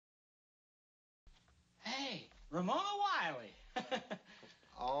Ramona Wiley.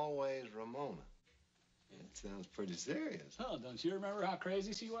 Always Ramona. It sounds pretty serious. Oh, don't you remember how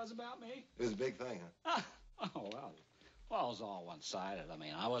crazy she was about me? It was a big thing, huh? Oh, well, it was all one-sided. I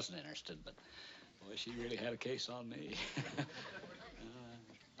mean, I wasn't interested, but, boy, she really had a case on me.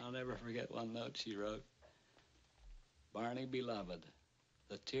 I'll never forget one note she wrote. Barney, beloved,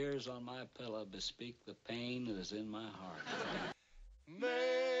 the tears on my pillow bespeak the pain that is in my heart. Mayberry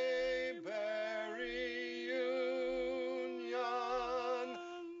Union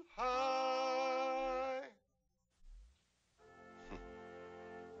High.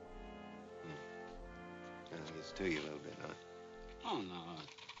 That gets to you a little bit, huh? Oh, no.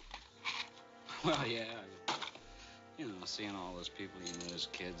 Well, yeah. You know, seeing all those people you knew as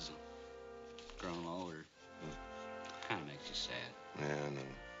kids grown older kind of makes you sad. Yeah, I know.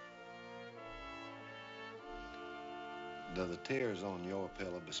 Do the tears on your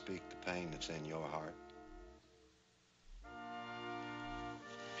pillow bespeak the pain that's in your heart?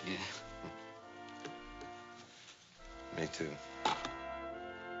 Yeah. Me too.